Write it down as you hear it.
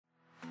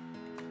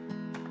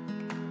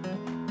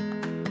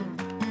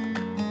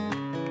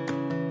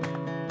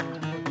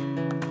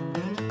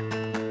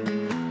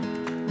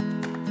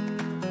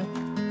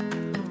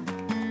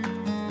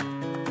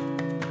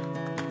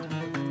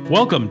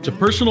Welcome to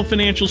Personal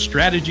Financial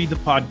Strategy, the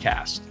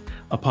podcast,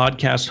 a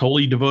podcast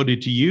wholly devoted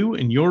to you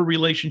and your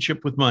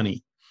relationship with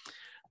money,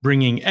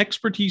 bringing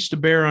expertise to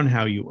bear on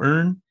how you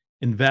earn,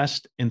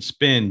 invest, and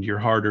spend your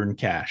hard-earned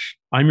cash.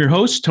 I'm your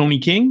host, Tony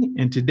King,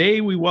 and today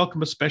we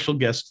welcome a special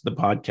guest to the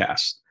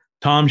podcast,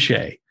 Thom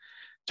Shea.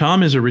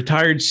 Thom is a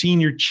retired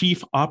senior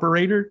chief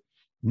operator,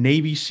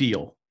 Navy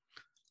SEAL,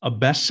 a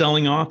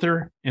best-selling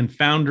author, and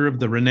founder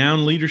of the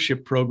renowned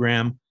leadership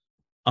program,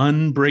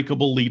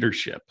 Unbreakable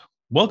Leadership.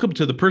 Welcome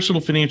to the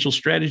Personal Financial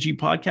Strategy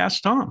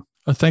Podcast, Thom.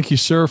 Thank you,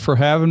 sir, for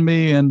having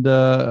me. And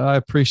I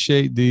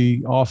appreciate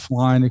the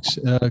offline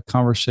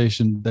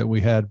conversation that we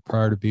had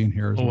prior to being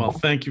here as well. Well,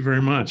 thank you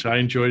very much. I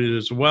enjoyed it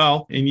as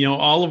well. And, you know,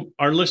 all of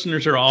our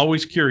listeners are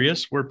always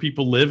curious where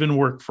people live and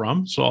work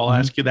from. So I'll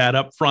ask you that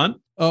up front.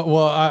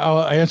 Well,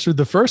 I'll answer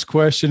the first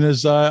question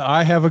is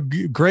I have a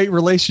great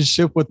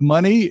relationship with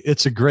money.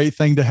 It's a great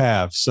thing to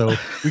have. So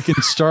we can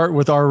start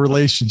with our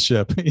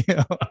relationship.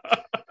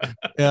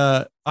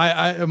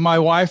 My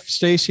wife,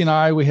 Stacy, and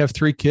I, we have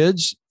 3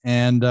 kids.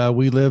 And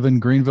we live in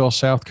Greenville,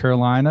 South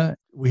Carolina.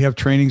 We have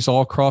trainings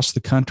all across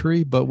the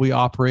country, but we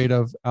operate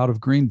out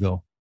of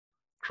Greenville.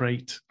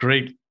 Great.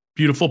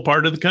 Beautiful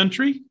part of the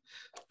country.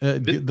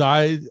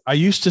 I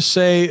used to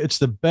say it's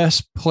the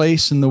best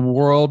place in the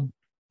world.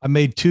 I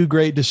made 2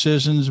 great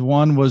decisions.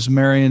 One was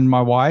marrying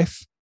my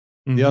wife.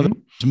 The other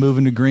was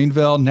moving to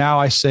Greenville. Now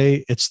I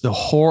say it's the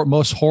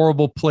most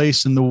horrible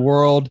place in the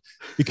world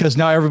because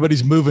now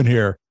everybody's moving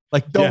here.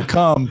 Like, don't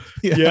come.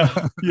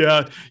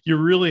 Yeah. You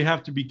really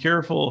have to be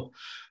careful,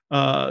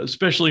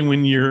 especially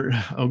when you're.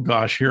 Oh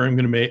gosh, here I'm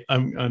going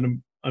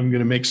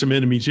to make some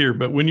enemies here.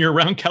 But when you're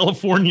around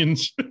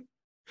Californians,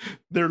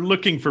 they're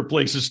looking for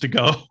places to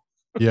go.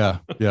 Yeah.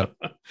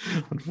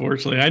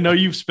 Unfortunately, I know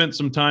you've spent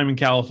some time in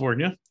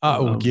California.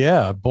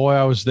 Yeah, boy,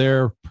 I was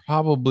there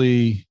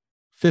probably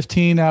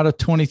 15 out of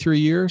 23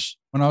 years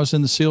when I was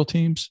in the SEAL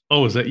teams.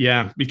 Oh, is that?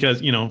 Yeah,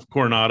 because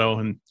Coronado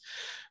and.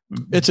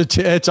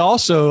 It's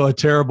also a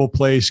terrible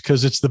place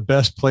because it's the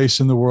best place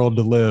in the world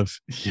to live.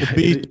 The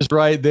beach is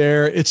right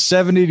there. It's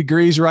 70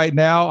 degrees right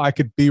now. I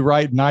could be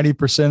right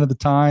 90% of the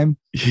time.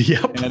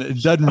 Yep. And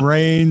it doesn't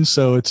rain.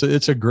 So it's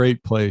a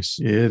great place.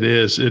 It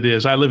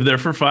is. I lived there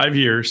for 5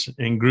 years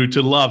and grew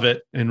to love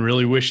it and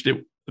really wished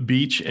the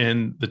beach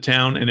and the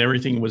town and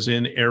everything was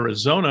in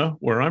Arizona,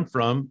 where I'm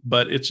from,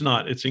 but it's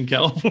not. It's in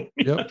California.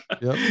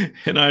 Yep.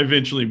 And I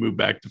eventually moved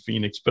back to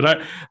Phoenix. But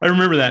I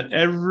remember that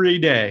every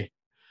day.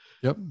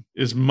 Yep.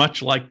 Is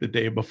much like the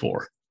day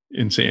before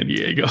in San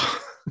Diego.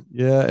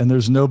 Yeah. And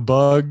there's no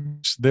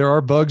bugs. There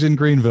are bugs in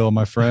Greenville,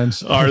 my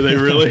friends. Are they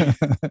really?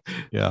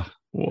 Yeah.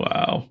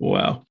 Wow.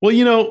 Well,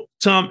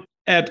 Thom,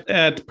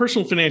 at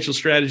Personal Financial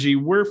Strategy,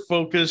 we're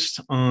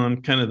focused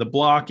on kind of the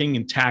blocking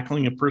and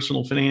tackling of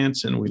personal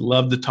finance. And we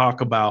love to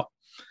talk about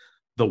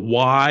the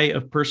why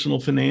of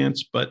personal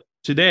finance. But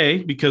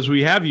today, because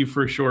we have you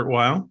for a short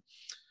while,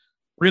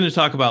 we're going to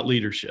talk about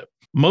leadership.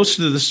 Most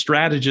of the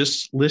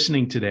strategists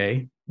listening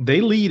today, they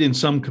lead in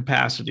some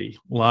capacity.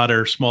 A lot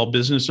are small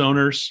business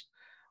owners.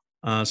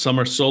 Some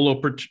are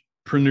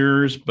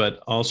solopreneurs,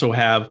 but also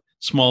have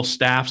small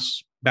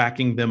staffs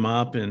backing them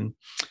up. And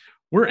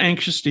we're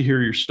anxious to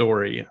hear your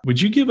story.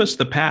 Would you give us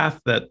the path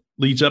that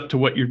leads up to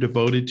what you're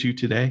devoted to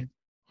today?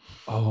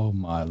 Oh,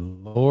 my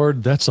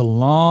Lord. That's a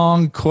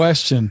long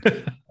question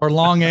or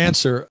long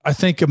answer. I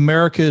think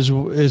America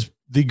is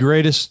the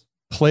greatest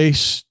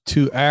place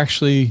to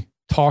actually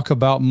talk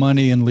about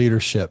money and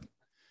leadership,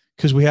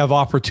 because we have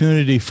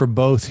opportunity for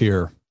both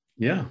here.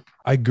 Yeah.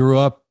 I grew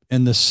up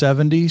in the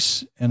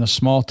 70s in a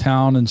small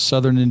town in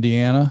southern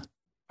Indiana.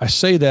 I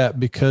say that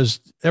because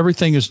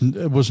everything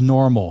was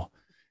normal.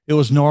 It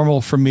was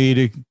normal for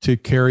me to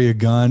carry a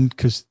gun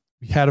because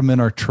we had them in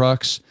our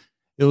trucks.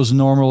 It was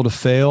normal to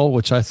fail,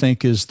 which I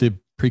think is the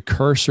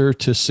precursor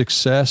to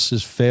success,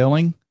 is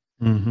failing.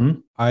 Mm-hmm.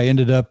 I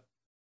ended up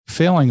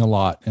failing a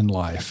lot in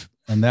life.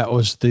 And that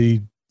was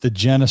the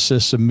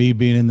genesis of me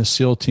being in the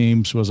SEAL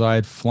teams. Was I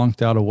had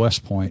flunked out of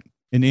West Point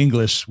in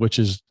English, which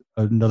is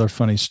another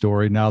funny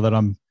story. Now that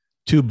I'm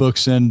 2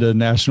 books into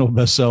national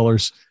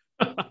bestsellers,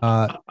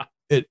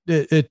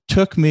 it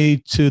took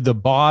me to the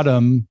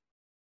bottom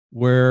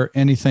where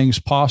anything's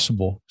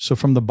possible. So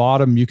from the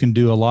bottom, you can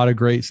do a lot of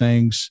great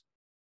things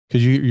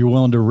because you're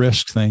willing to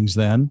risk things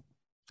then.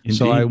 Indeed.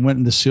 So I went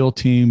in the SEAL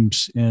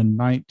teams in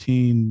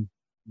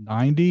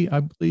 1990, I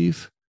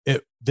believe.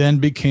 It then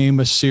became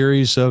a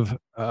series of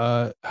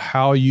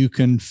how you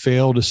can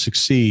fail to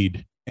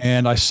succeed.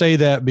 And I say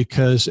that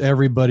because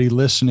everybody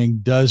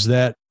listening does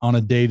that on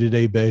a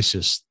day-to-day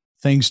basis.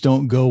 Things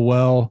don't go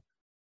well.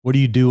 What do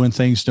you do when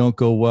things don't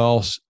go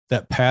well?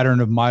 That pattern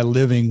of my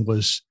living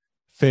was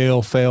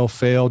fail,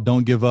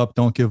 don't give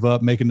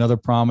up, make another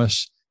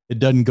promise. It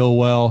doesn't go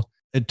well.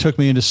 It took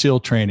me into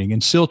SEAL training.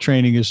 And SEAL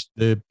training is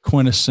the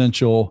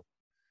quintessential,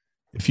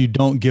 if you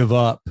don't give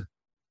up,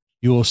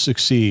 you will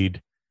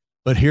succeed.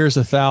 But here's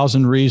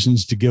 1,000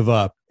 reasons to give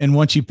up. And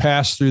once you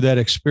pass through that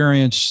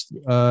experience,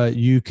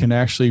 you can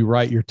actually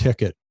write your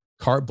ticket,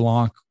 carte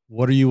blanche.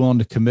 What are you willing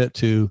to commit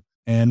to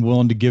and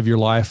willing to give your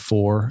life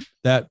for.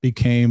 That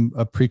became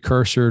a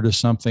precursor to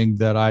something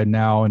that I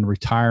now in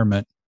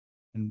retirement,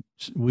 and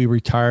we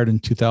retired in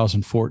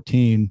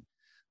 2014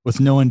 with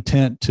no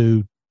intent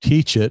to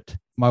teach it.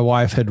 My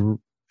wife had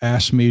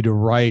asked me to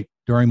write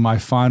during my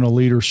final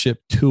leadership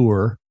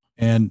tour,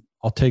 and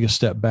I'll take a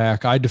step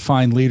back. I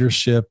define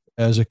leadership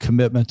as a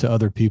commitment to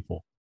other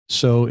people.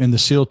 So in the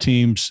SEAL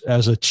teams,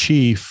 as a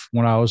chief,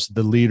 when I was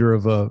the leader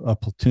of a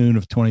platoon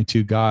of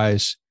 22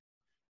 guys,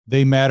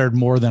 they mattered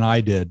more than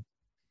I did.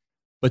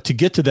 But to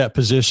get to that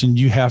position,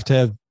 you have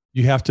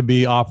to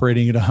be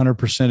operating at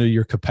 100% of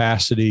your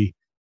capacity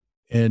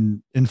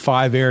in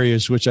 5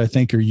 areas, which I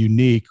think are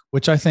unique,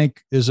 which I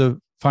think is a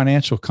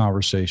financial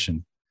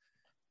conversation.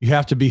 You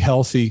have to be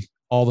healthy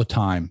all the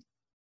time.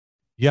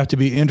 You have to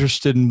be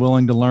interested and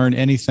willing to learn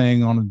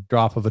anything on a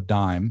drop of a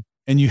dime.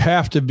 And you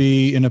have to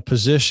be in a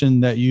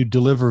position that you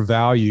deliver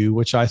value,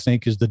 which I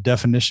think is the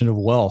definition of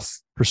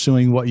wealth,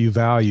 pursuing what you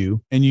value.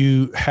 And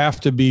you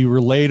have to be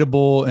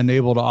relatable and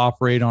able to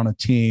operate on a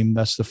team.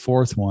 That's the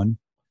 4th one.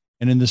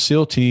 And in the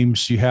SEAL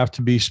teams, you have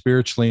to be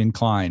spiritually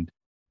inclined.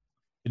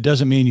 It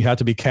doesn't mean you have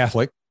to be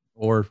Catholic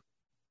or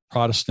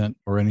Protestant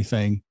or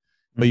anything,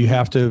 but you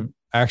have to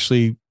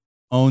actually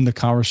own the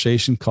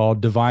conversation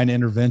called divine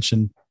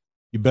intervention.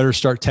 You better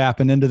start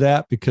tapping into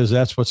that, because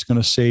that's what's going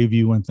to save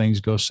you when things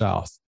go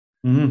south.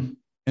 Mm-hmm.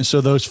 And so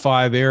those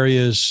 5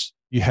 areas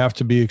you have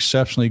to be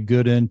exceptionally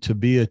good in to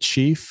be a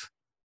chief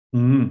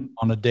on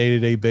a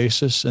day-to-day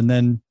basis. And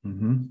then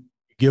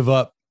give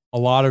up a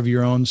lot of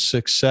your own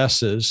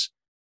successes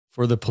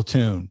for the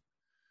platoon.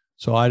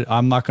 So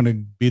I'm not going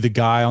to be the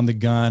guy on the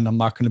gun. I'm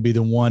not going to be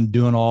the one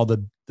doing all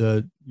the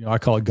I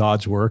call it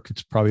God's work.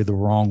 It's probably the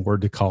wrong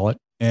word to call it.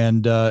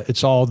 And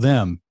it's all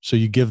them. So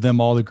you give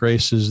them all the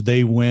graces.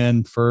 They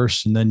win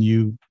first, and then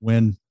you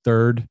win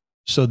third.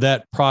 So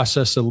that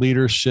process of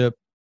leadership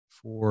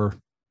for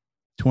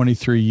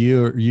 23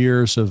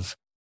 years of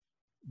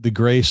the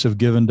grace of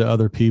giving to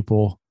other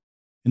people.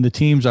 In the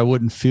teams, I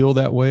wouldn't feel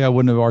that way. I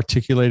wouldn't have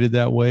articulated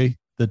that way.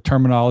 The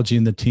terminology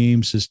in the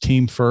teams is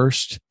team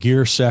first,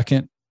 gear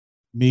second,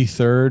 me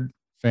third,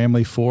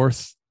 family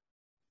fourth,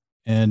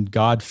 and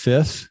God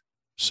fifth.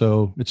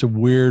 So it's a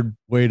weird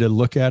way to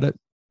look at it.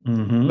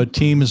 But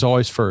team is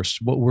always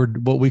first.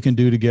 What we can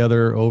do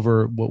together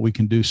over what we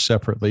can do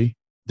separately.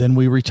 Then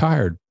we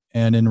retired.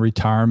 And in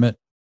retirement,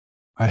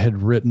 I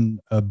had written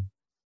a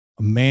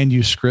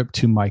manuscript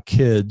to my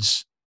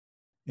kids.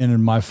 And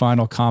in my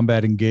final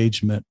combat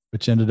engagement,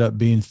 which ended up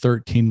being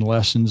 13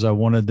 lessons I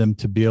wanted them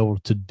to be able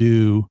to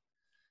do.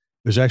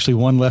 It was actually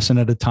 1 lesson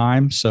at a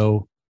time.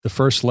 So the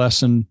first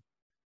lesson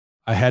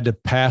I had to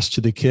pass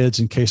to the kids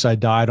in case I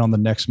died on the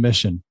next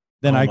mission.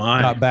 Then I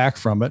got back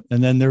from it.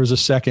 And then there was a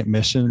second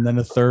mission, and then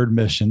a third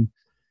mission.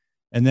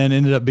 And then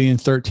ended up being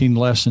 13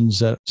 lessons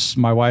that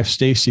my wife,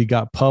 Stacy,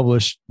 got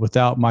published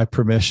without my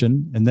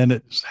permission. And then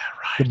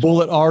the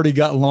bullet already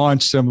got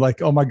launched. So I'm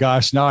like, oh my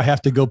gosh, now I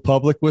have to go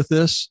public with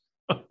this.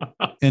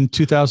 In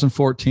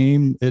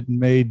 2014, it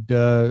made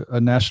a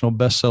national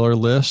bestseller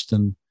list,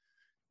 and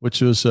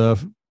which was a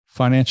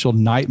financial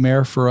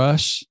nightmare for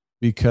us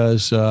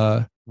because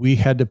we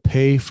had to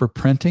pay for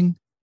printing.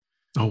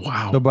 Oh,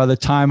 wow. So by the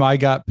time I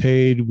got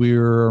paid, we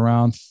were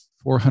around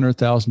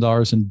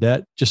 $400,000 in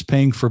debt, just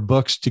paying for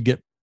books to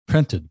get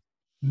printed.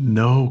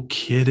 No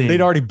kidding. They'd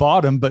already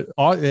bought them, but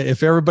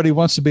if everybody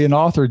wants to be an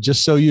author,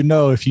 just so you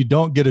know, if you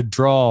don't get a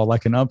draw,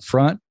 like an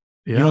upfront,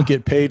 you don't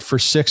get paid for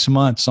 6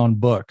 months on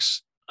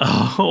books.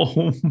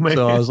 Oh, man.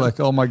 So I was like,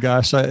 oh my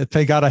gosh,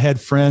 thank God I had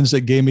friends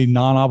that gave me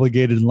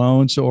non-obligated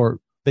loans, or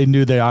they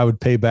knew that I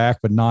would pay back,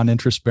 but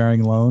non-interest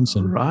bearing loans.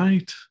 And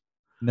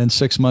And then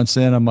 6 months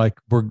in, I'm like,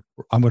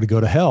 I'm going to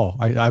go to hell.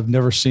 I've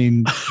never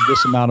seen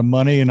this amount of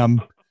money,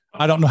 and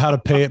I don't know how to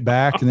pay it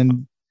back. And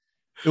then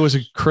it was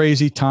a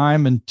crazy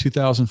time in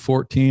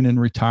 2014 in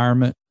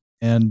retirement.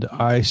 And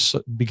I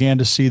began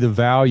to see the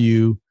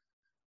value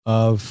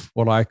of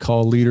what I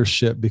call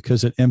leadership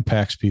because it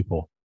impacts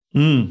people.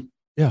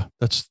 Yeah.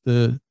 That's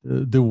the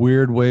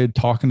weird way of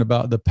talking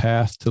about the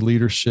path to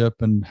leadership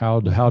and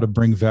how to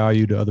bring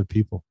value to other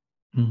people.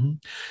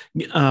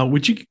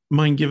 Would you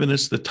mind giving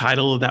us the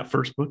title of that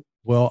first book?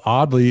 Well,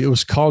 oddly, it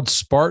was called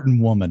Spartan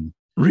Woman.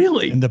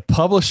 Really? And the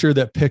publisher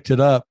that picked it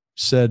up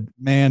said,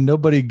 man,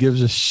 nobody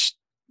gives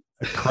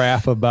a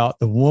crap about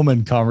the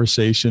woman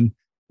conversation,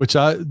 which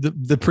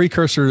the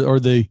precursor or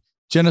the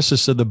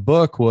genesis of the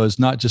book was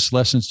not just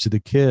lessons to the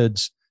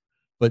kids,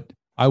 but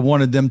I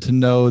wanted them to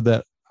know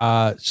that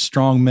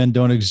strong men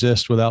don't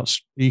exist without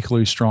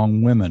equally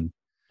strong women.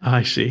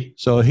 I see.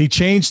 So he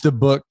changed the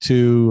book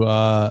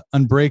to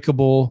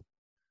Unbreakable,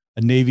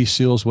 a Navy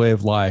SEAL's Way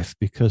of Life,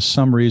 because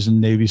some reason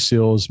Navy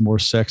SEAL is more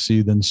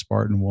sexy than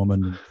Spartan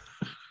Woman.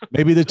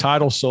 Maybe the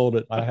title sold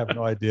it. I have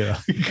no idea.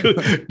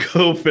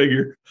 Go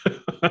figure.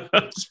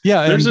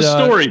 Yeah. There's a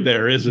story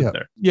there, isn't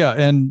there? Yeah.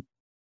 And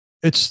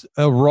it's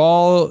a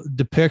raw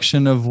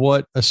depiction of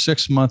what a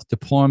 6-month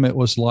deployment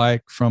was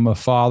like from a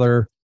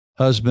father,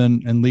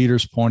 husband, and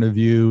leader's point of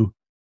view,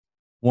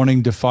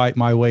 wanting to fight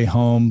my way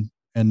home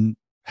and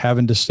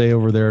having to stay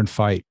over there and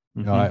fight.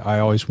 You know, I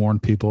always warn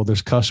people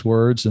there's cuss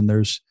words and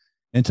there's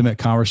intimate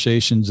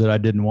conversations that I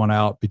didn't want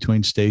out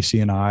between Stacy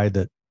and I,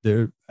 that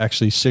they're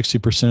actually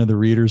 60% of the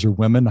readers are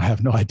women. I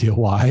have no idea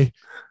why,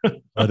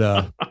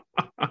 but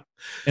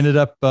ended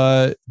up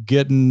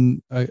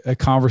getting a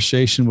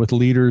conversation with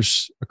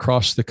leaders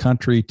across the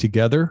country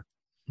together,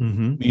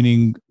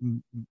 meaning,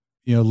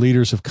 you know,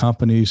 leaders of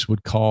companies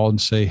would call and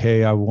say,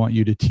 hey, I want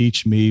you to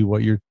teach me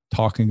what you're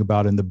talking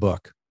about in the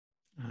book.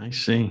 I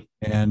see.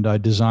 And I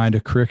designed a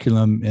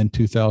curriculum in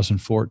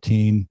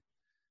 2014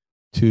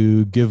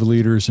 to give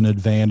leaders an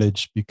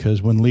advantage,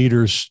 because when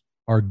leaders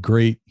are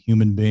great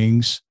human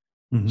beings,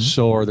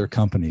 so are their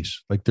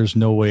companies. Like, there's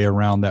no way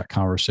around that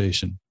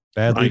conversation.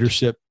 Bad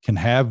leadership can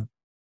have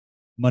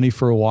money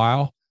for a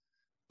while,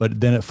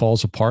 but then it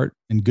falls apart,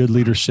 and good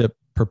leadership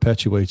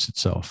perpetuates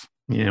itself.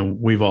 Yeah,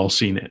 we've all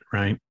seen it,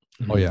 right?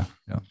 Oh, yeah.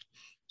 Yeah.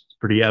 It's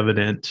pretty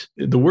evident.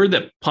 The word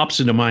that pops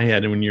into my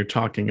head when you're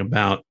talking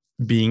about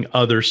being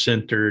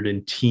other-centered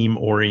and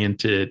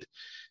team-oriented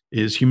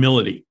is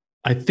humility.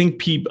 I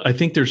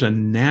think there's a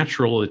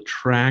natural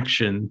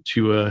attraction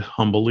to a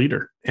humble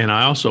leader. And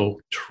I also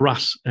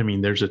trust,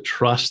 there's a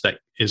trust that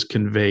is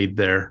conveyed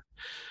there,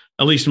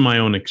 at least in my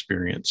own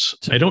experience.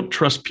 I don't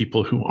trust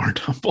people who aren't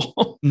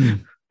humble.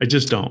 I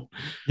just don't.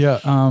 Yeah.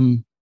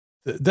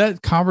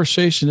 That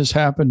conversation has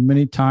happened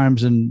many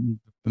times in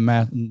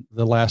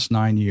the last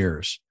 9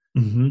 years.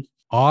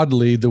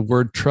 Oddly, the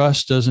word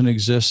trust doesn't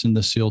exist in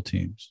the SEAL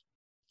teams.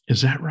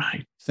 Is that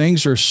right?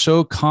 Things are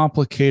so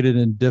complicated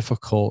and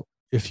difficult.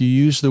 If you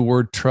use the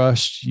word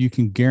trust, you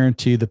can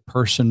guarantee the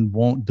person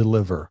won't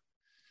deliver.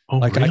 Oh,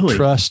 like, really? I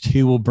trust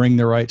he will bring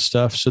the right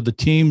stuff. So the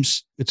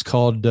teams, it's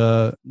called,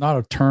 not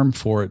a term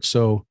for it.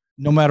 So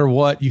no matter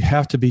what, you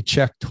have to be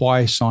checked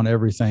twice on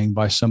everything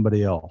by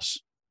somebody else.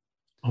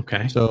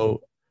 Okay.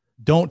 So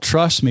don't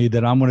trust me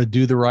that I'm going to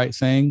do the right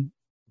thing.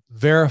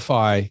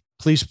 Verify.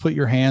 Please put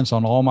your hands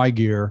on all my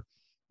gear.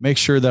 Make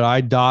sure that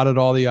I dotted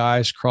all the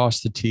I's,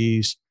 crossed the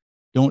T's.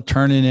 Don't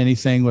turn in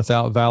anything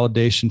without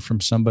validation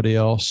from somebody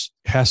else.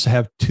 It has to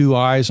have two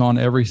eyes on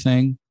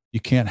everything.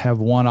 You can't have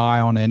one eye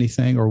on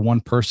anything or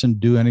one person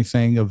do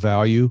anything of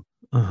value.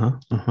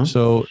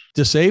 So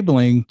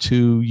disabling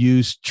to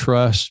use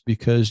trust,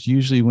 because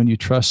usually when you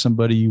trust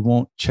somebody, you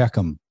won't check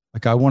them.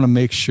 Like, I want to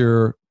make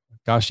sure,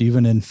 gosh,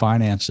 even in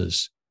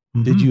finances,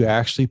 did you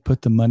actually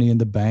put the money in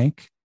the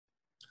bank?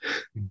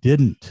 You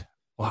didn't.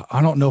 Well,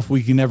 I don't know if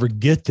we can ever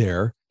get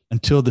there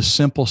until the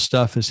simple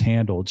stuff is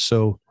handled.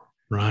 So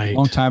a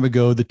long time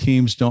ago, the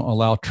teams don't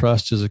allow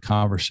trust as a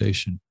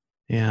conversation.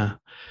 Yeah.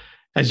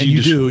 As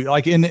you do,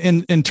 like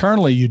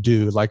internally you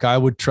do. Like, I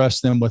would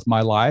trust them with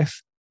my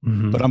life,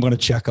 but I'm going to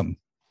check them.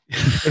 You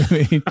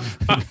know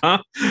what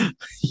I mean?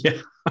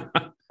 Yeah.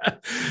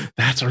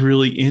 That's a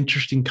really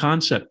interesting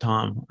concept,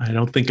 Thom. I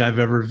don't think I've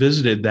ever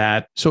visited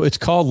that. So it's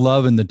called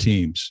love in the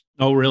teams.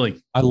 Oh,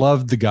 really? I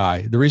love the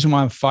guy. The reason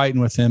why I'm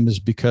fighting with him is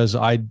because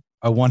I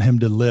want him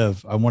to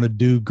live. I want to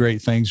do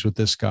great things with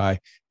this guy.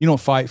 You don't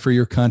fight for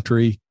your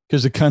country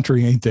because the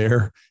country ain't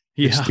there.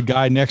 Yeah. It's the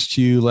guy next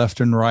to you,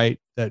 left and right,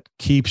 that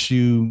keeps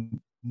you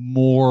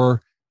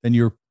more than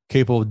you're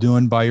capable of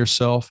doing by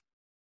yourself.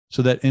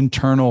 So that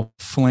internal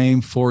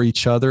flame for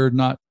each other,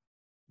 not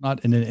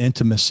in an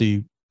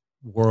intimacy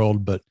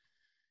world, but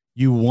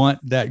you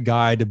want that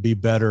guy to be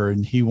better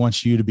and he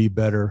wants you to be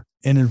better.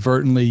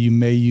 Inadvertently, you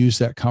may use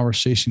that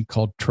conversation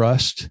called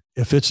trust.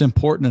 If it's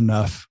important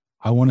enough,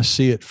 I want to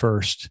see it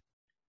first.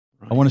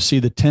 Right. I want to see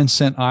the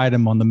 10-cent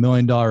item on the $1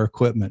 million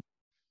equipment.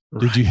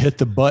 Right. Did you hit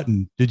the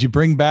button? Did you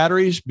bring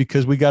batteries?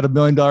 Because we got $1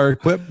 million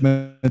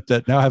equipment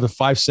that now have a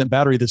 5-cent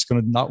battery that's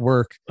going to not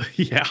work.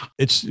 Yeah.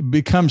 It's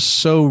become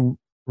so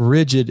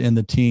rigid in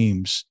the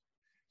teams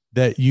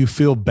that you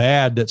feel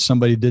bad that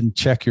somebody didn't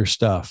check your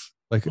stuff.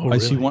 Like,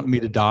 is he wanting me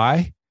to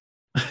die?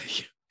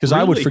 Because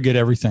I would forget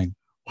everything.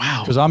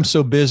 Wow. Because I'm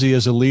so busy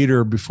as a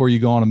leader before you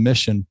go on a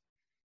mission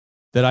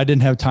that I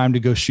didn't have time to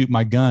go shoot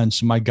my gun.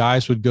 So my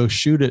guys would go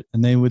shoot it,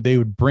 and they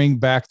would bring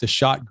back the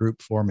shot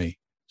group for me.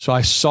 So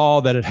I saw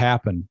that it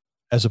happened,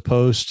 as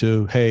opposed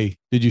to, hey,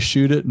 did you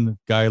shoot it? And the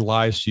guy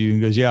lies to you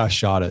and goes, yeah, I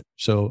shot it.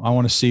 So I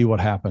want to see what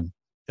happened.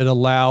 It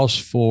allows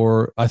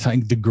for, I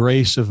think, the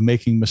grace of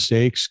making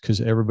mistakes,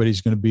 because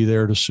everybody's going to be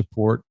there to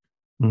support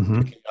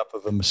picking up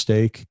of a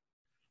mistake.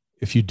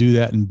 If you do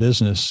that in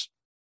business,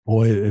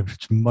 boy,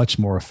 it's much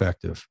more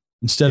effective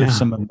instead of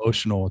some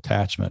emotional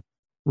attachment.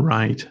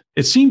 Right.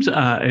 It seems,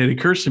 it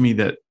occurs to me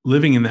that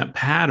living in that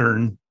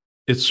pattern,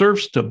 it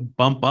serves to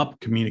bump up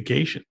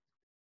communication.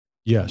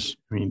 Yes.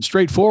 I mean,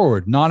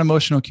 straightforward,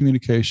 non-emotional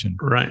communication.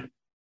 Right.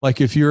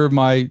 Like, if you're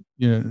my,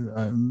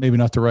 maybe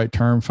not the right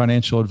term,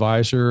 financial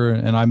advisor,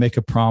 and I make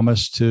a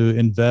promise to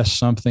invest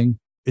something,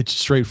 it's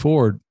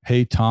straightforward.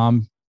 Hey,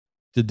 Thom,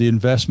 did the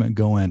investment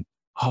go in?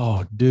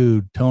 Oh,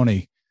 dude,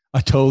 Tony,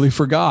 I totally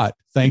forgot.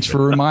 Thanks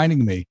for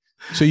reminding me.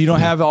 So you don't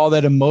have all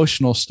that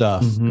emotional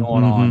stuff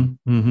going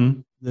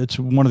on. It's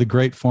one of the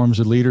great forms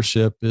of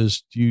leadership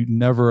is you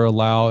never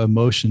allow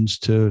emotions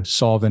to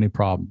solve any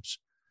problems.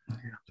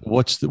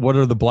 What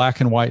are the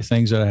black and white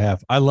things that I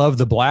have? I love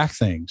the black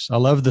things. I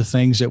love the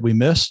things that we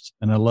missed,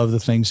 and I love the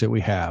things that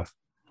we have.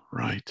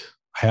 Right.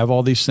 I have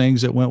all these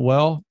things that went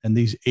well and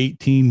these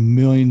 18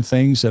 million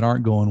things that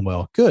aren't going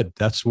well. Good.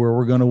 That's where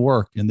we're going to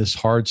work, in this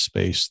hard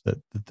space, the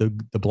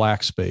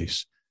black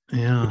space.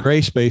 Yeah. The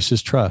gray space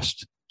is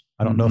trust.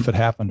 I don't know if it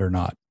happened or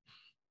not.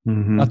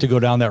 Not to go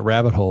down that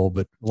rabbit hole,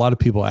 but a lot of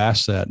people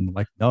ask that and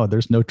like, no,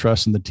 there's no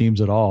trust in the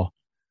teams at all.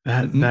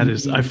 That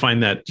is, I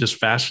find that just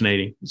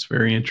fascinating. It's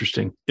very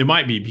interesting. It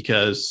might be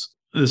because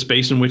the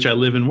space in which I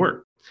live and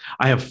work.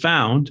 I have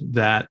found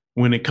that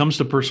when it comes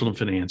to personal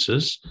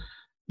finances,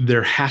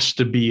 there has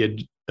to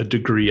be a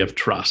degree of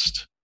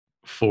trust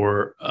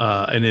for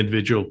an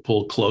individual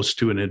pull close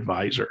to an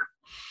advisor.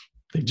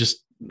 They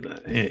just,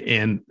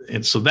 and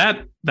so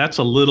that's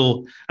a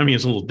little, I mean,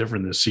 it's a little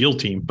different than the SEAL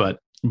team, but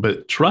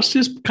trust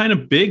is kind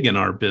of big in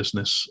our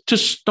business to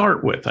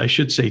start with. I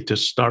should say to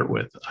start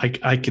with.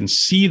 I can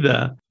see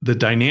the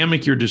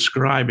dynamic you're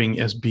describing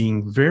as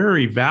being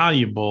very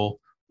valuable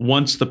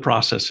once the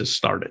process has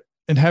started.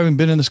 And having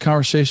been in this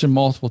conversation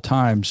multiple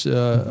times in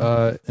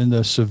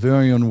the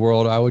civilian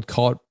world, I would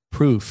call it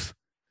proof.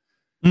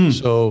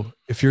 So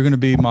if you're going to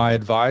be my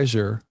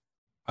advisor,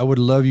 I would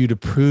love you to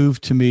prove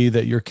to me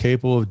that you're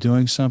capable of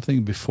doing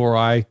something before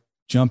I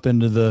jump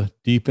into the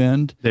deep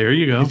end. There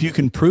you go. If you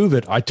can prove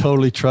it, I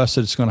totally trust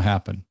that it's going to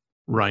happen.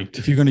 Right.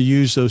 If you're going to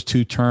use those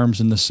two terms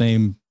in the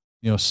same,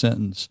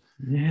 sentence.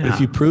 Yeah. But if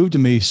you prove to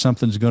me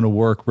something's going to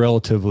work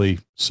relatively,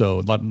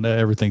 so not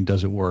everything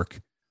doesn't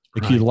work.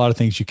 Like a lot of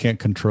things you can't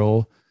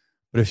control,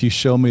 but if you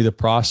show me the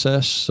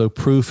process, so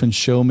proof and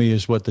show me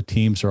is what the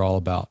teams are all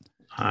about.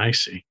 I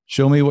see.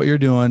 Show me what you're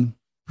doing,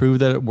 prove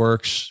that it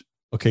works.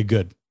 Okay,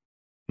 good.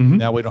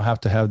 Now we don't have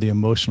to have the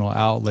emotional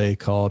outlay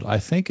called, I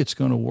think it's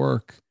going to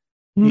work.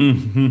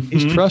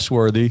 He's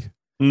trustworthy.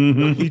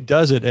 He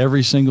does it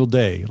every single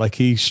day. Like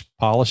he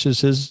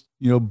polishes his,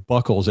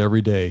 buckles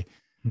every day.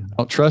 I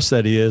don't trust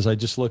that he is. I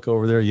just look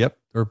over there. Yep.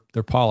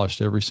 They're polished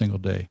every single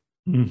day.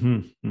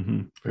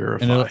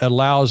 Verify. And it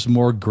allows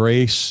more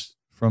grace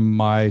from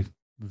my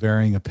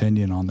varying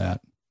opinion on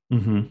that.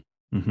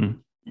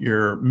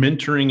 Your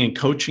mentoring and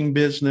coaching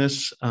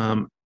business,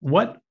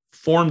 what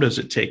form does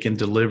it take in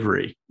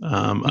delivery?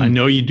 I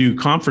know you do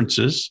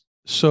conferences.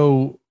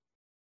 So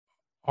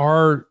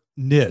our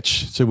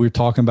niche, so we were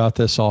talking about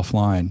this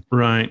offline.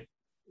 Right.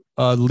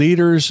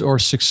 Leaders or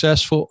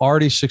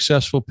already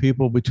successful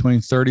people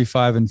between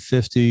 35 and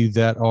 50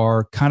 that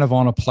are kind of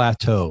on a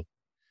plateau.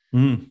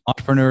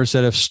 Entrepreneurs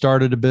that have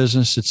started a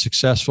business, it's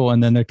successful,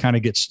 and then they kind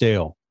of get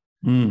stale.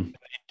 They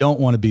don't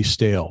want to be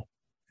stale.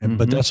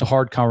 But that's a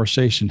hard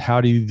conversation.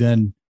 How do you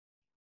then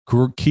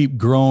keep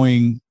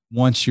growing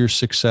once you're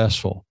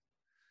successful?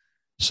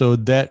 So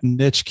that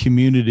niche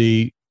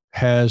community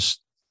has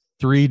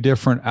 3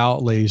 different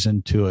outlays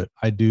into it.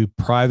 I do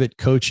private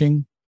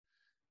coaching.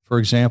 For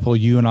example,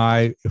 you and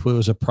I, if it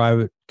was a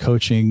private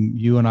coaching,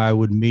 you and I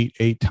would meet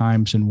 8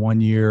 times in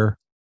 1 year.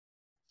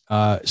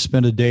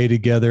 Spend a day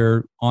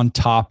together on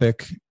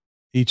topic.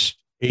 Each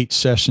 8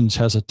 sessions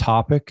has a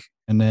topic,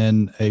 and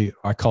then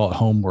I call it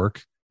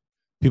homework.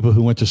 People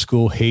who went to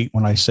school hate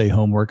when I say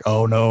homework.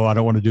 Oh no, I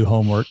don't want to do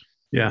homework.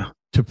 Yeah.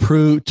 To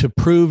prove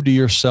to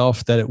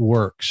yourself that it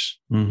works.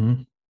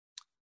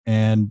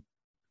 And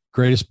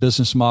greatest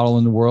business model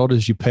in the world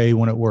is you pay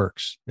when it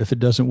works. If it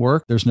doesn't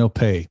work, there's no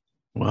pay.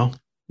 Well,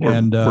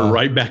 we're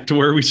right back to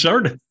where we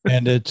started.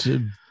 And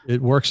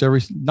it works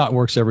not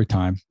works every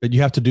time, but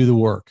you have to do the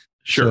work.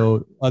 Sure.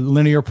 So a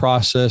linear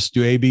process,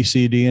 do A, B,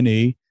 C, D, and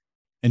E,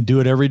 and do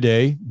it every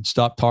day and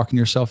stop talking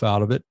yourself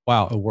out of it.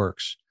 Wow, it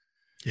works.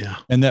 Yeah.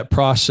 And that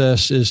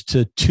process is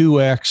to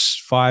 2X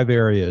 5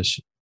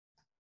 areas: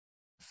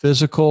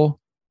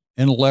 physical,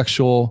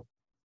 intellectual,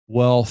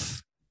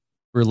 wealth,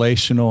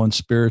 relational, and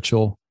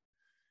spiritual.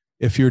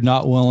 If you're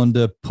not willing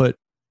to put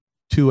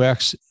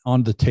 2X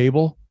on the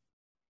table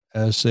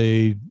as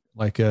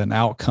an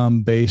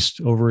outcome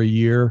based over a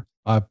year,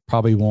 I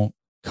probably won't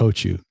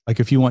coach you. Like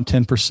if you want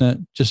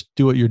 10%, just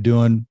do what you're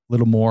doing, a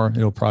little more,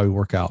 it'll probably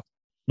work out.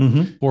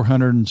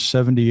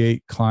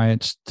 478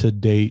 clients to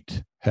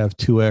date have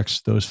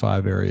 2X those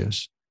 5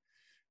 areas.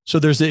 So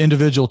there's the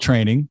individual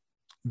training.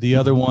 The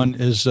other one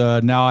is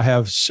now I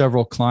have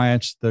several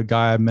clients. The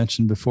guy I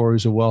mentioned before,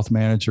 who's a wealth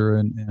manager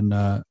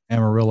in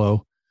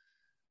Amarillo,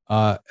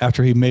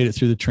 after he made it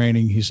through the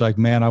training, he's like,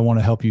 man, I want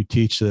to help you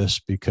teach this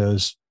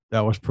because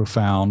that was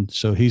profound.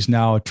 So he's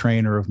now a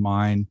trainer of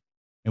mine,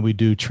 and we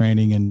do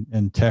training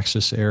in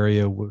Texas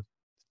area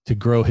to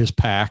grow his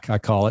pack, I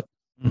call it.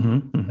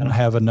 And I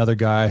have another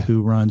guy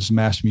who runs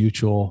Mass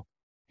Mutual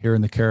here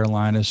in the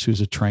Carolinas,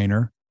 who's a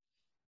trainer,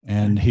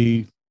 and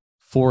he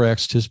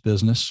 4X'd his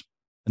business.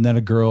 And then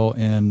a girl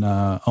in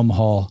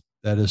Omaha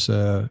that is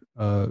a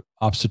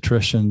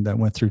obstetrician that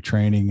went through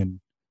training and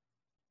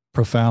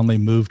profoundly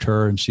moved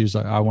her. And she's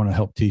like, I want to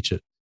help teach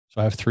it.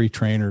 So I have 3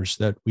 trainers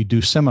that we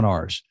do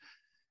seminars,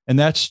 and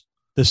that's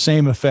the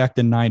same effect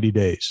in 90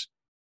 days.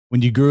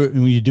 When you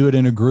do it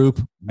in a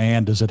group,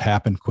 man, does it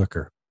happen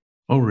quicker.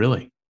 Oh,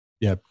 really?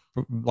 Yeah.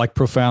 like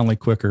profoundly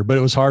quicker. But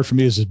it was hard for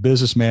me as a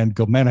businessman to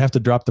go, man, I have to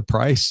drop the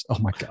price. Oh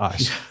my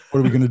gosh, what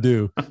are we going to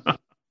do?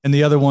 And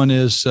the other one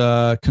is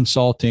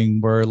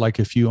consulting, where like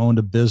if you owned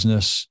a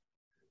business,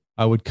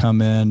 I would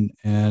come in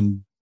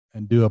and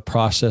do a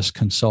process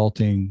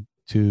consulting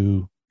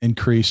to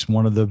increase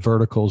one of the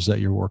verticals that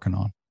you're working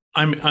on.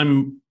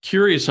 I'm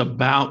curious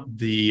about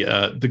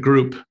the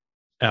group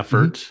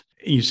effort.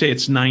 Mm-hmm. You say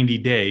it's 90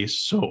 days.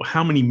 So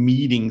how many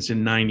meetings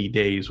in 90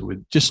 days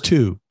would? Just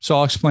 2. So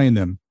I'll explain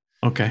them.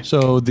 Okay.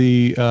 So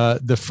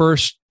the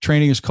first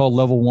training is called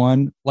level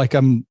 1. Like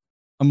I'm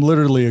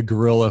literally a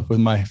gorilla with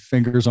my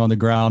fingers on the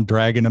ground,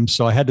 dragging them.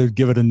 So I had to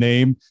give it a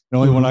name. The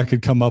only one I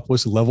could come up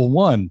with was level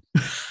 1.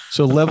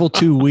 So level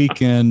 2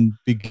 weekend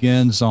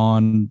begins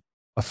on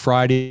a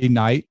Friday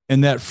night.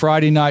 And that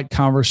Friday night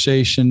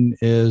conversation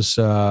is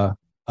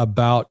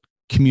about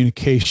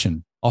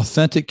communication,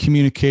 authentic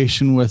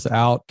communication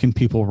without getting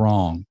people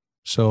wrong.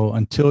 So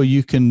until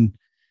you can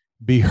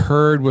be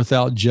heard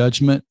without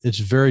judgment, it's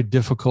very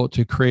difficult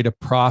to create a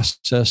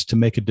process to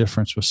make a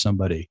difference with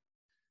somebody.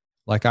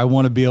 Like I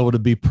want to be able to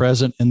be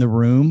present in the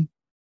room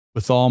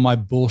with all my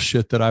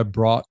bullshit that I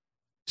brought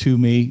to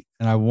me,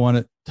 and I want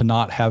it to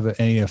not have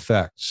any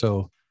effect.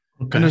 So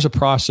and there's a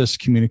process of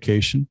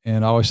communication,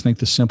 and I always think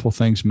the simple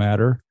things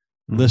matter.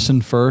 Mm-hmm.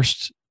 Listen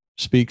first,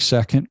 speak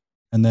second,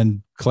 and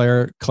then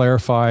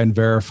clarify and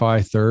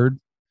verify third.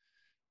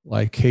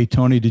 Like, hey,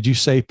 Tony, did you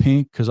say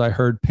pink? Because I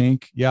heard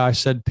pink. Yeah, I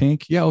said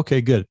pink. Yeah, okay,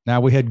 good.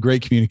 Now we had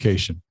great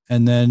communication.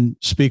 And then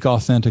speak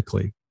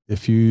authentically.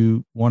 If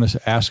you want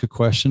to ask a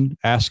question,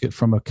 ask it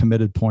from a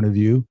committed point of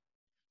view.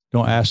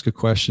 Don't ask a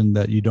question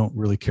that you don't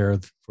really care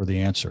for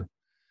the answer.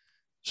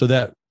 So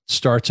that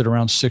starts at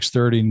around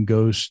 6:30 and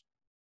goes,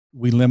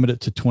 we limit it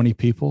to 20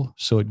 people.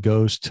 So it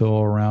goes till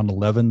around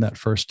 11 that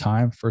first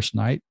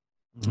night.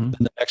 Mm-hmm. Then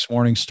the next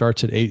morning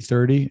starts at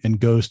 8:30 and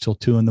goes till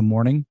 2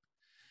 a.m.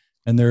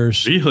 And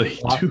there's really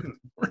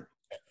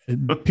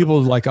people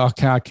are like, oh,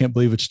 I can't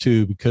believe it's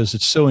 2, because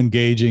it's so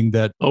engaging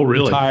that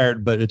really? I'm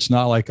tired, but it's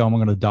not like, oh, I'm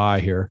going to die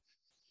here.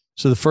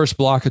 So the first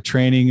block of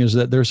training is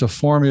that there's a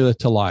formula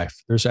to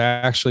life. There's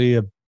actually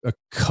a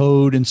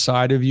code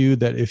inside of you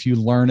that if you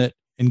learn it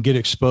and get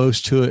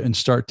exposed to it and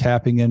start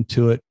tapping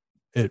into it,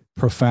 it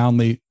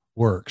profoundly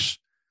works.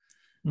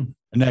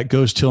 And that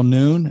goes till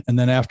noon. And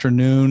then after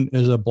noon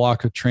is a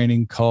block of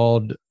training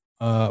called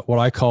what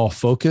I call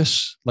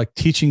focus, like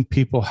teaching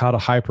people how to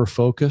hyper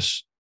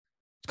focus.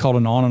 It's called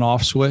an on and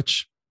off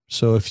switch.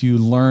 So if you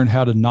learn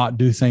how to not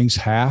do things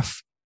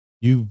half,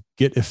 you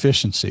get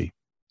efficiency.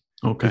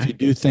 Okay. If you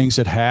do things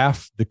at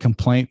half, the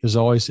complaint is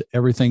always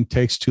everything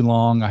takes too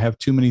long. I have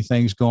too many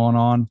things going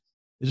on.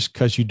 It's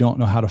because you don't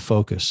know how to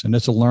focus. And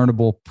it's a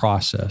learnable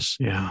process.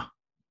 Yeah.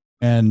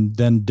 And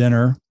then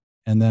dinner.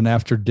 And then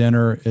after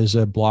dinner is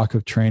a block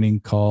of training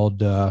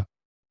called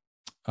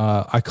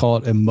I call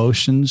it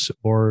emotions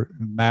or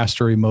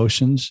master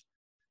emotions.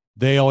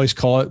 They always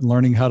call it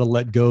learning how to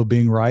let go,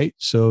 being right.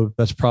 So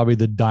that's probably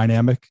the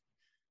dynamic.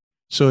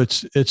 So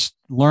it's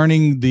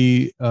learning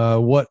the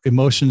what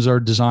emotions are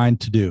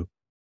designed to do.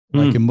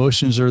 Like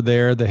emotions are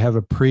there. They have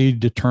a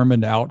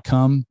predetermined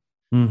outcome.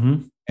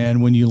 Mm-hmm.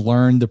 And when you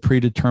learn the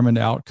predetermined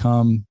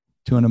outcome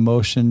to an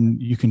emotion,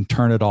 you can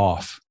turn it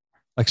off.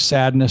 Like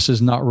sadness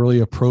is not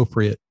really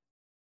appropriate.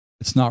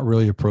 It's not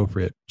really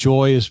appropriate.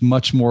 Joy is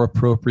much more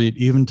appropriate,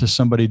 even to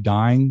somebody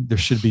dying. There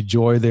should be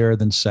joy there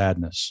than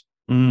sadness.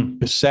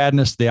 Because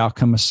sadness, the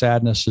outcome of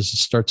sadness is it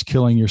starts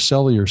killing your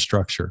cellular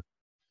structure.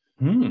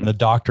 And the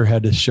doctor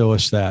had to show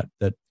us that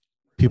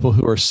people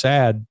who are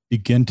sad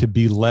begin to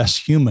be less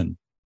human.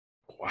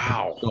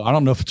 Wow. So I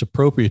don't know if it's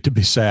appropriate to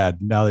be sad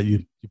now that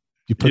you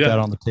put that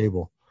on the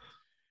table.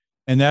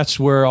 And that's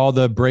where all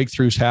the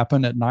breakthroughs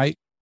happen at night.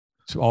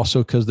 It's also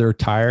because they're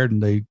tired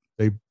and they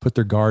put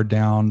their guard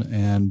down.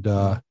 And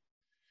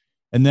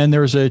then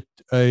there's a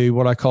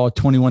what I call a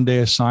 21-day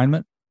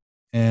assignment.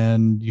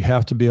 And you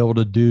have to be able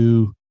to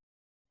do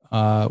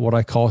what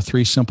I call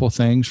 3 simple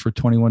things for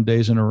 21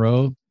 days in a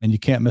row. And you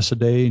can't miss a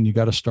day, and you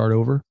got to start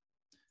over.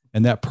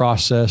 And that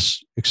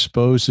process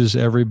exposes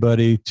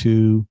everybody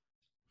to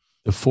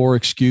the 4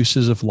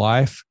 excuses of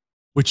life,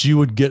 which you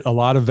would get a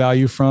lot of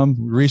value from.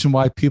 The reason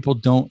why people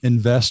don't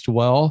invest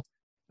well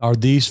are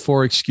these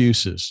 4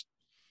 excuses.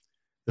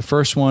 The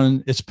first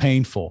one, it's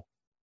painful.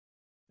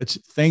 It's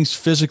things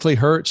physically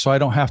hurt, so I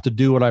don't have to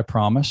do what I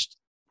promised.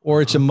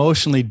 Or it's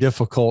emotionally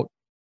difficult,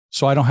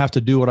 so I don't have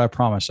to do what I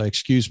promised. I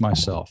excuse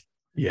myself.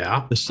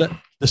 Yeah.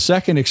 The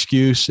second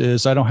excuse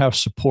is I don't have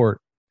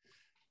support.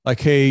 Like,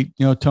 hey,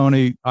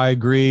 Tony, I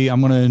agree. I'm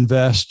going to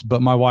invest,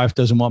 but my wife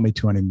doesn't want me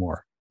to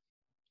anymore.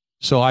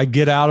 So I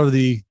get out of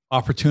the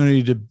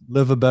opportunity to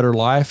live a better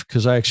life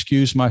because I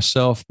excuse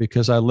myself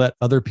because I let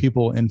other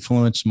people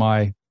influence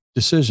my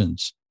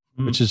decisions,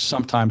 which is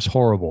sometimes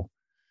horrible.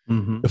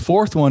 Mm-hmm. The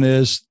fourth one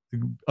is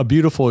a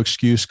beautiful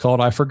excuse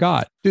called I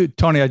forgot. Dude,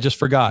 Tony, I just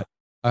forgot.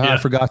 I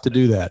forgot to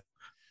do that.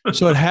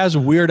 So it has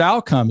weird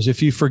outcomes.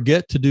 If you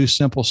forget to do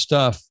simple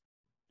stuff,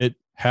 it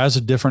has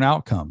a different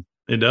outcome.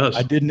 It does.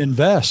 I didn't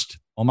invest.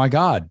 Oh my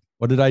God,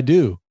 what did I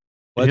do?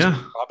 Well, that's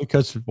probably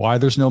because why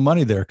there's no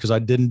money there, because I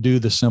didn't do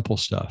the simple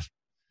stuff.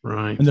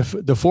 Right. And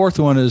the fourth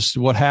one is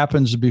what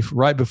happens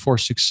right before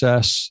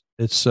success.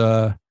 It's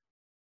a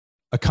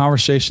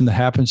conversation that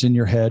happens in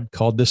your head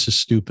called "This is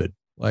stupid."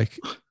 Like,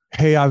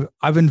 hey,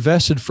 I've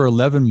invested for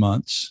 11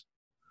 months.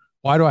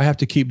 Why do I have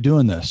to keep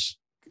doing this?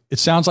 It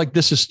sounds like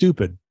this is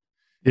stupid.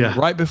 Yeah.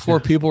 Right before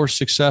people are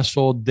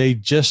successful, they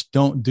just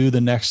don't do the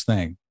next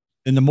thing.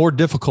 And the more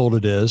difficult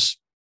it is,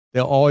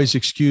 they'll always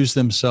excuse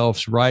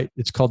themselves, right?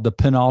 It's called the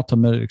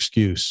penultimate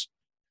excuse,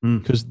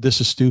 because this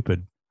is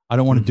stupid. I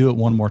don't want to do it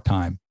one more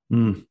time.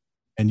 And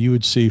you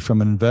would see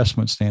from an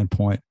investment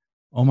standpoint,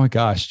 oh my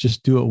gosh,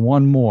 just do it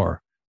one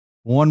more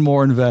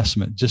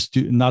investment. Just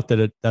do, not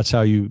that that's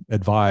how you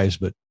advise,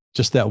 but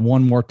just that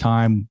one more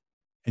time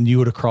and you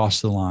would have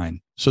crossed the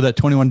line. So that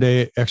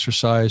 21-day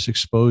exercise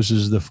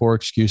exposes the 4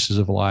 excuses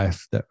of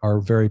life that are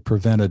very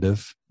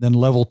preventative. Then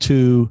level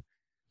 2,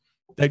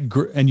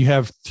 and you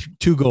have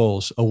 2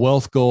 goals, a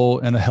wealth goal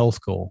and a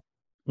health goal.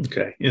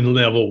 Okay. In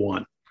level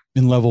 1.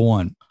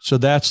 So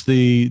that's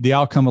the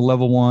outcome of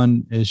level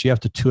 1 is you have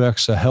to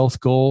 2x a health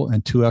goal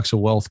and 2x a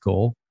wealth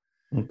goal.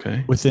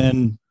 Okay.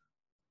 Within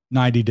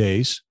 90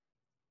 days.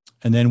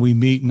 And then we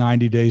meet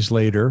 90 days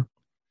later.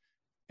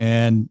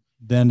 And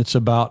then it's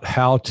about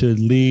how to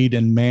lead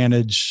and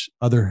manage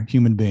other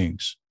human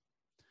beings.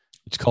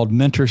 It's called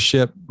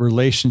mentorship,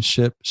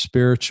 relationship,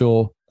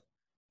 spiritual,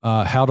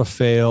 how to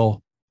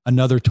fail,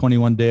 another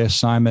 21-day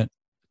assignment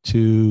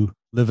to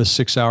live a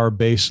 6-hour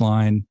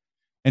baseline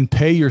and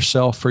pay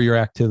yourself for your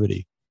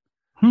activity,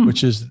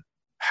 which is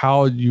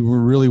how you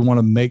really want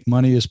to make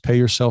money, is pay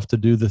yourself to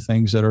do the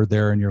things that are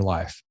there in your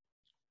life,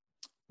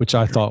 which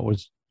I thought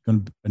was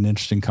going to be an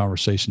interesting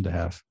conversation to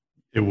have.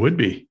 It would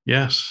be.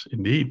 Yes,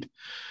 indeed.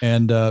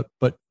 And,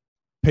 but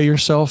pay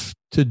yourself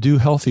to do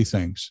healthy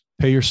things,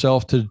 pay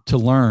yourself to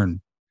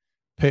learn,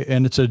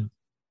 and it's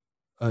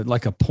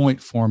like a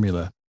point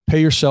formula.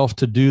 Pay yourself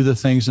to do the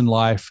things in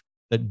life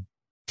that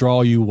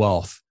draw you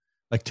wealth,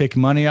 like take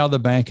money out of the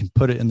bank and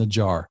put it in the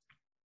jar.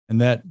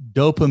 And that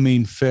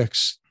dopamine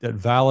fix that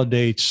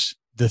validates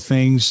the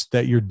things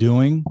that you're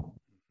doing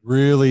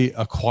really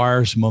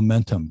acquires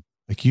momentum.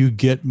 Like you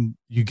get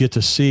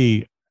to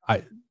see,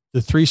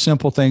 the 3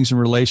 simple things in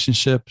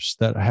relationships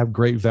that have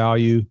great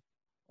value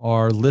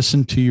are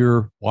listen to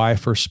your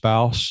wife or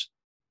spouse,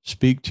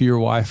 speak to your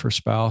wife or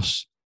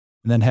spouse,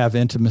 and then have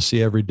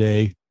intimacy every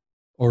day,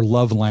 or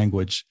love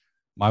language.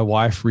 My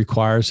wife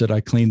requires that I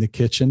clean the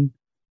kitchen.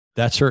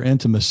 That's her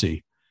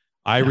intimacy.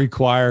 I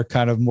require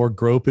kind of more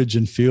gropage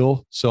and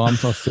feel. So I'm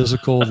a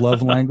physical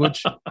love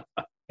language.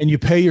 And you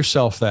pay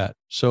yourself that.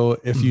 So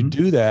if you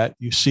do that,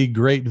 you see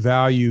great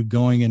value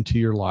going into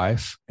your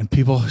life, and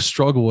people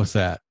struggle with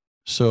that.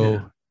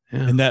 So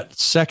in that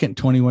second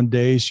 21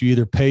 days, you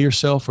either pay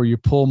yourself or you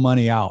pull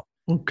money out.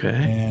 Okay.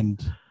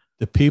 And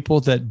the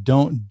people that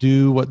don't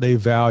do what they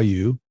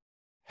value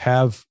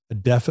have a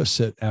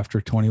deficit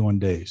after 21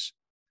 days.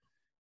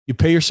 You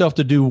pay yourself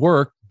to do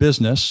work,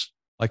 business,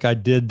 like I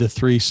did the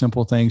 3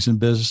 simple things in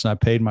business, and I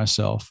paid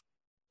myself,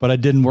 but I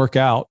didn't work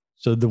out.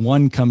 So the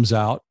 1 comes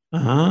out.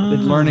 I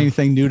didn't learn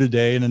anything new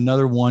today, and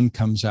another 1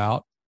 comes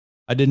out.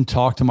 I didn't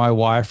talk to my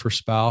wife or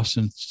spouse,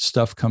 and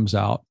stuff comes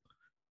out.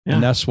 Yeah.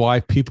 And that's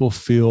why people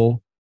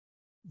feel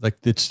like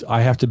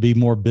I have to be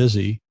more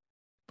busy.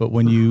 But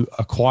when you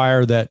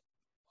acquire that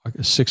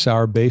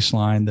 6-hour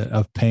baseline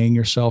of paying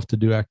yourself to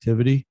do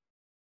activity,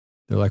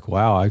 they're like,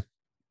 wow,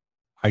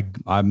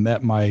 I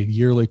met my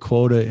yearly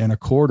quota in a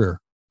quarter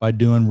by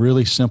doing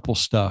really simple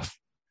stuff.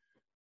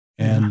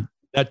 And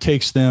that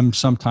takes them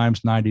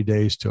sometimes 90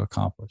 days to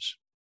accomplish.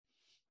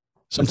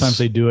 Sometimes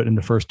they do it in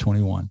the first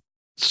 21.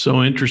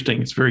 So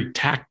interesting. It's very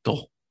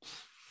tactile.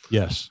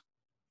 Yes.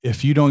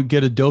 If you don't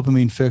get a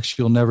dopamine fix,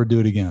 you'll never do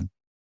it again.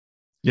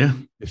 Yeah.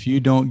 If you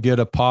don't get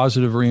a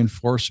positive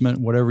reinforcement,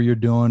 whatever you're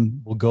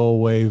doing will go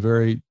away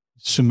very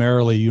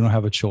summarily. You don't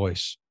have a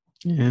choice.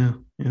 Yeah.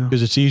 Yeah.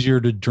 Because it's easier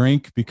to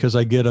drink because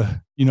I get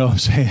you know what I'm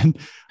saying?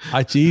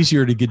 It's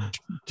easier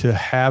to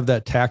have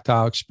that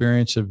tactile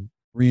experience of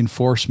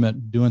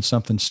reinforcement doing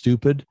something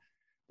stupid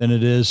than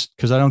it is,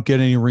 because I don't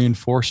get any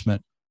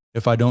reinforcement.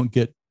 If I don't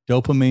get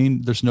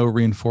dopamine, there's no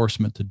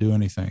reinforcement to do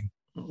anything.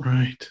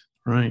 Right.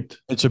 Right.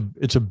 It's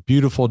a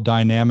beautiful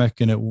dynamic,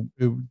 and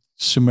it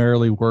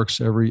summarily works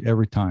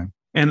every time.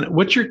 And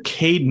what's your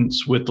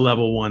cadence with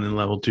level 1 and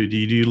level 2? Do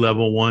you do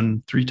level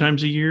 1 3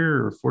 times a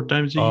year or 4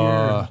 times a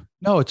year?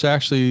 No, it's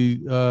actually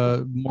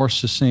more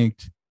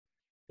succinct.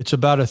 It's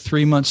about a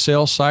 3-month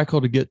sales cycle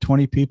to get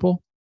 20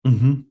 people.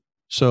 Mm-hmm.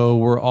 So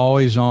we're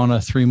always on a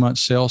 3-month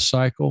sales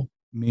cycle,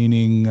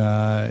 meaning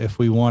if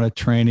we want a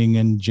training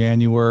in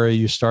January,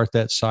 you start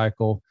that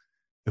cycle.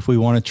 If we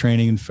want a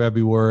training in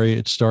February,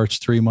 it starts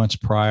 3 months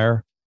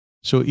prior.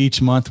 So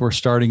each month we're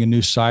starting a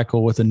new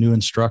cycle with a new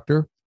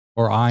instructor,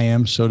 or I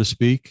am, so to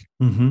speak.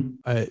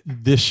 Mm-hmm.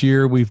 This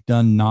year we've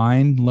done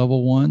 9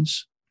 level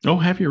 1s. Oh,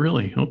 have you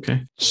really?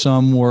 Okay.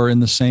 Some were in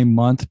the same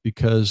month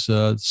because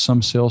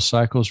some sales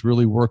cycles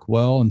really work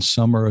well and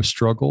some are a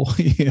struggle.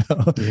 You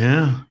know?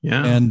 Yeah.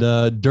 Yeah. And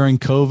during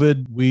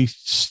COVID, we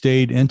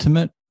stayed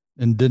intimate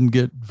and didn't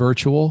get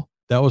virtual.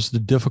 That was the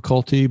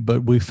difficulty,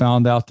 but we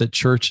found out that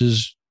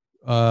churches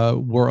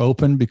were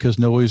open because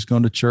nobody's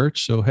going to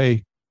church. So,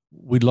 hey,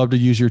 we'd love to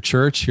use your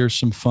church. Here's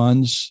some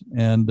funds,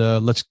 and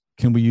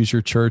can we use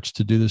your church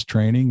to do this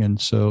training?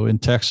 And so in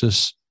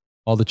Texas,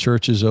 all the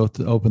churches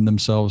opened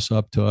themselves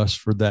up to us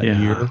for that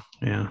year.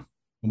 Yeah.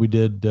 We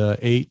did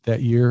 8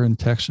 that year in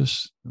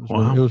Texas. It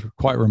was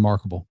quite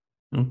remarkable.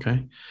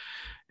 Okay.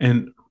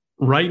 And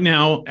right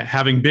now,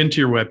 having been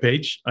to your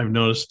webpage, I've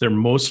noticed they're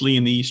mostly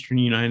in the Eastern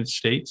United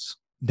States.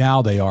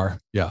 Now they are.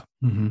 Yeah.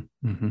 Mm-hmm.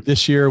 Mm-hmm.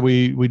 This year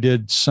we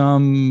did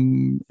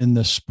some in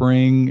the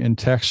spring in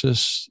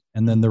Texas,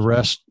 and then the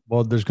rest,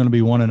 well, there's going to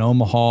be one in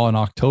Omaha in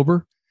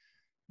October,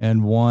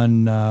 and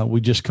one we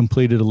just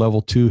completed a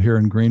level 2 here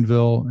in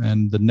Greenville,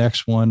 and the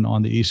next one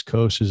on the East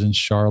Coast is in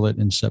Charlotte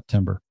in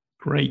September.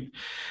 Great.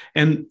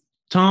 And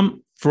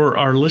Thom, for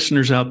our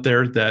listeners out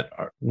there that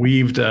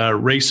we've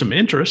raised some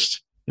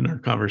interest in our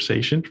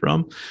conversation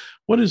from,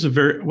 what's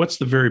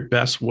the very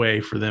best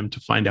way for them to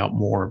find out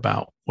more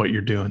about what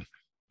you're doing?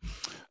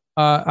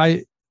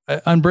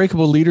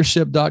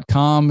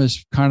 Unbreakable-leadership.com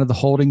is kind of the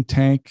holding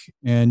tank,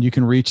 and you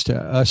can reach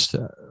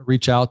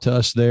out to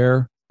us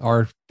there.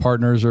 Our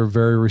partners are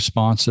very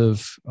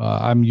responsive.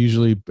 I'm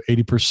usually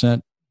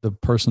 80% the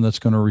person that's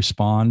going to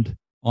respond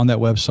on that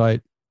website.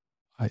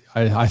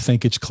 I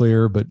think it's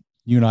clear, but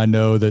you and I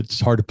know that it's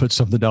hard to put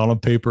something down on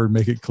paper and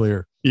make it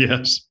clear.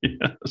 Yes.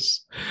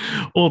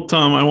 Well,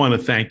 Thom, I want to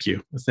thank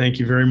you. Thank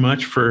you very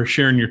much for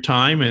sharing your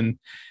time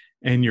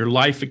and your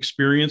life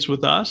experience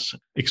with us,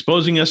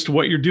 exposing us to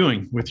what you're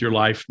doing with your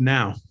life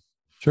now.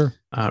 Sure.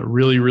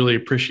 Really, really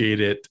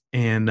appreciate it.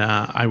 And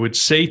I would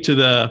say to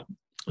the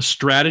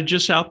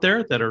strategists out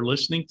there that are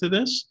listening to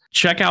this,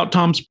 check out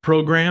Thom's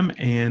program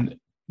and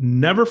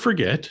never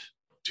forget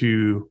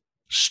to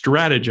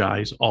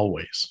strategize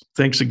always.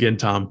 Thanks again,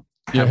 Thom.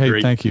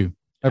 Thank you.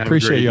 I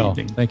appreciate y'all.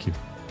 Evening. Thank you.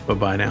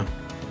 Bye-bye now.